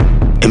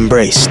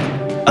Embraced,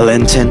 a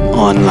Lenten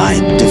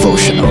online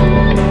devotional.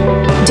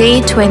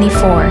 Day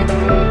 24.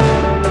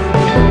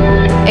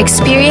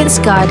 Experience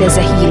God as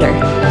a healer.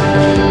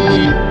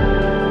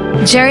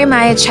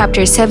 Jeremiah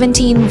chapter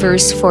 17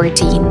 verse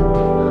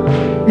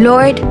 14.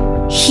 Lord,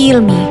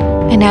 heal me,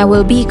 and I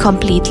will be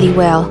completely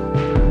well.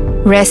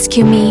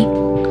 Rescue me,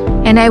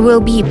 and I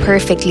will be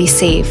perfectly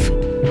safe.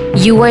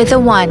 You are the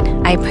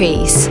one I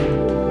praise.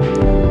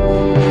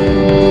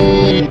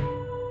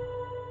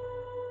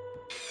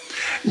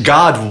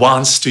 God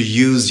wants to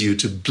use you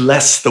to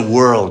bless the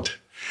world,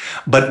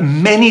 but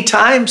many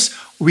times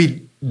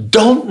we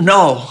don't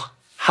know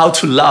how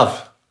to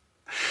love.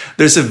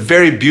 There's a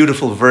very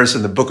beautiful verse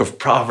in the book of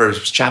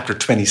Proverbs, chapter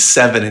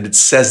 27, and it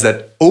says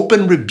that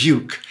open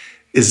rebuke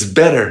is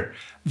better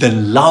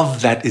than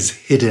love that is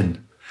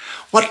hidden.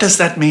 What does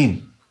that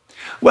mean?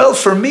 Well,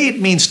 for me,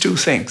 it means two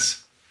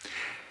things.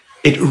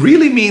 It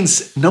really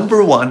means,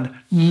 number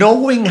one,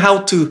 knowing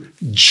how to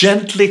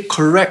gently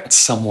correct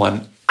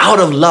someone out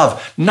of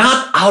love,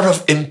 not out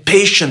of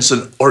impatience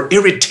or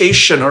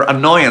irritation or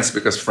annoyance,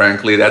 because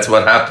frankly, that's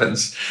what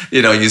happens.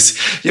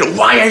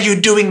 Why are you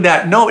doing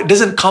that? No, it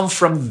doesn't come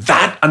from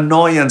that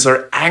annoyance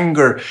or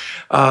anger,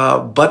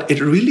 but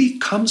it really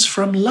comes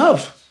from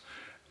love.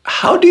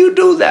 How do you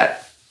do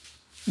that?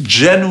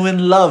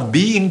 Genuine love,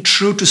 being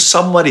true to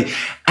somebody,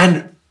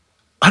 and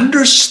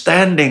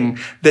understanding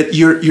that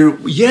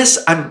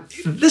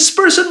this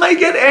person might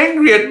get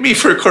angry at me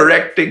for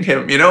correcting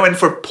him, and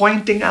for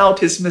pointing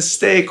out his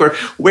mistake or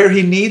where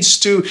he needs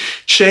to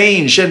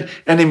change and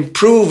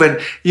improve.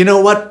 And you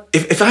know what?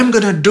 If I'm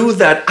going to do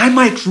that, I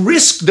might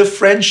risk the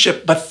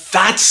friendship, but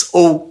that's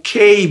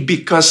okay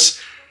because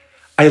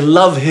I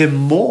love him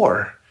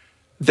more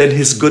than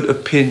his good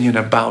opinion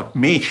about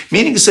me.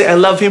 Meaning to say, I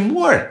love him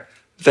more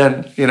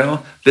than,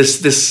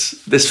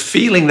 this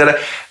feeling that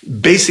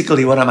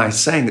basically, what am I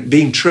saying?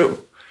 Being true.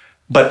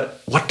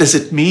 But what does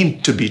it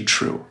mean to be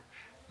true?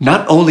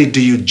 Not only do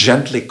you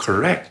gently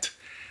correct,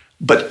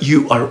 but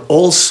you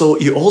also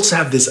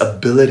have this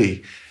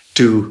ability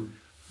to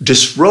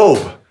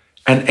disrobe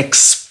and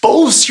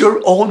expose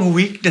your own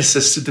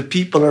weaknesses to the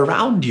people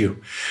around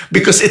you.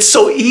 Because it's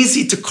so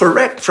easy to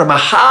correct from a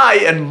high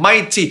and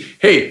mighty,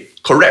 hey,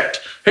 correct,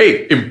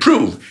 hey,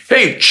 improve,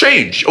 hey,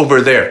 change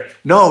over there.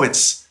 No,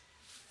 it's,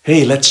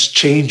 hey, let's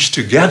change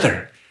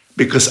together,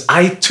 because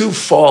I too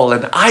fall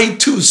and I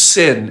too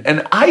sin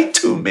and I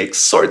too make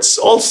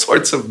all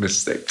sorts of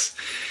mistakes.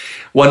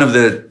 One of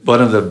the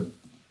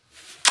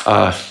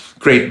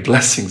great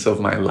blessings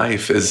of my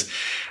life is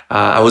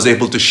I was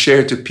able to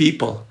share to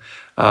people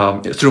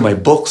through my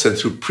books and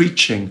through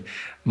preaching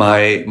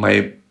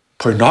my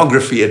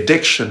pornography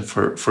addiction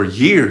for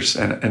years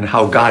and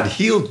how God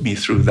healed me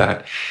through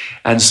that.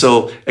 And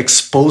so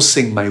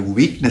exposing my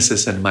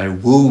weaknesses and my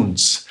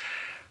wounds,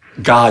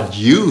 God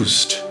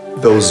used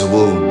those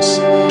wounds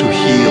to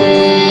heal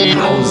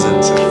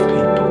thousands of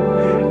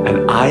people.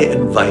 And I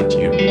invite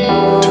you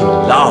to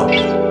love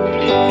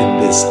in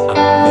this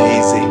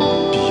amazing,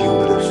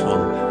 beautiful,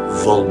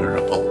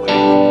 vulnerable way.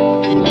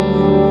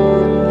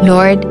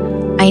 Lord,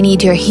 I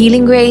need your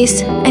healing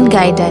grace and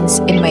guidance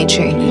in my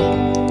journey.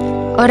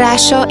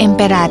 Oratio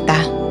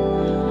Imperata.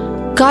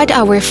 God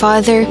our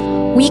Father,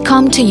 we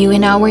come to you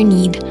in our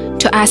need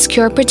to ask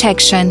your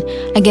protection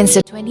against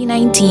the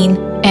 2019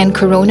 and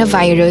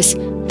coronavirus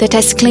that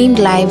has claimed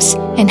lives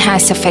and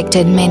has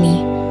affected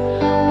many.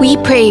 We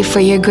pray for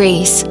your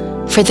grace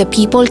for the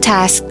people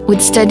tasked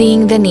with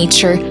studying the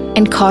nature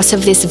and cause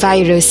of this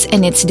virus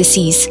and its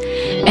disease,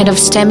 and of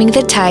stemming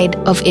the tide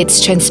of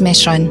its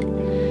transmission.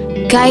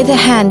 Guide the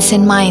hands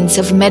and minds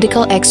of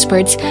medical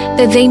experts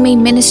that they may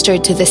minister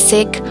to the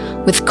sick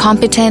with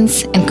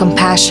competence and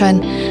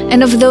compassion,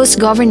 and of those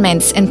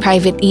governments and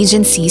private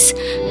agencies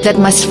that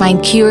must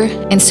find cure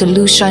and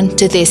solution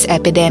to this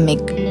epidemic.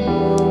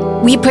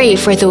 We pray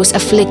for those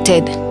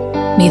afflicted.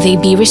 May they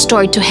be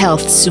restored to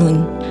health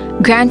soon.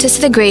 Grant us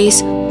the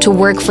grace to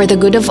work for the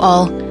good of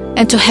all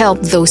and to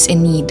help those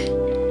in need.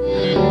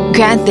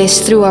 Grant this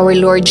through our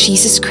Lord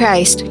Jesus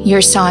Christ,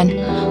 your Son,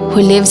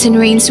 who lives and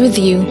reigns with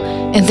you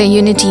in the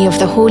unity of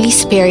the Holy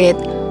Spirit,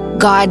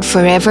 God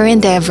forever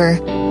and ever.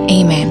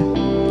 Amen.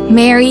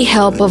 Mary,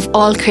 help of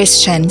all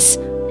Christians,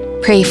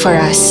 pray for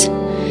us.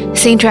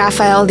 Saint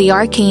Raphael the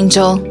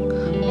Archangel,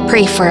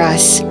 pray for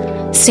us.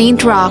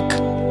 Saint Roch,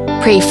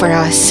 pray for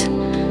us.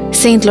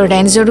 Saint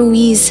Lorenzo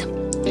Ruiz,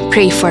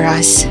 pray for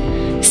us.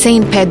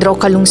 Saint Pedro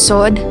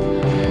Calungsod,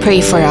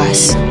 pray for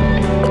us.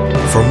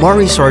 For more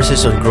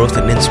resources on growth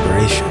and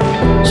inspiration,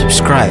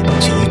 subscribe to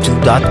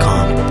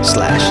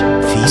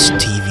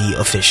youtube.com/FeastTV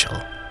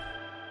Official.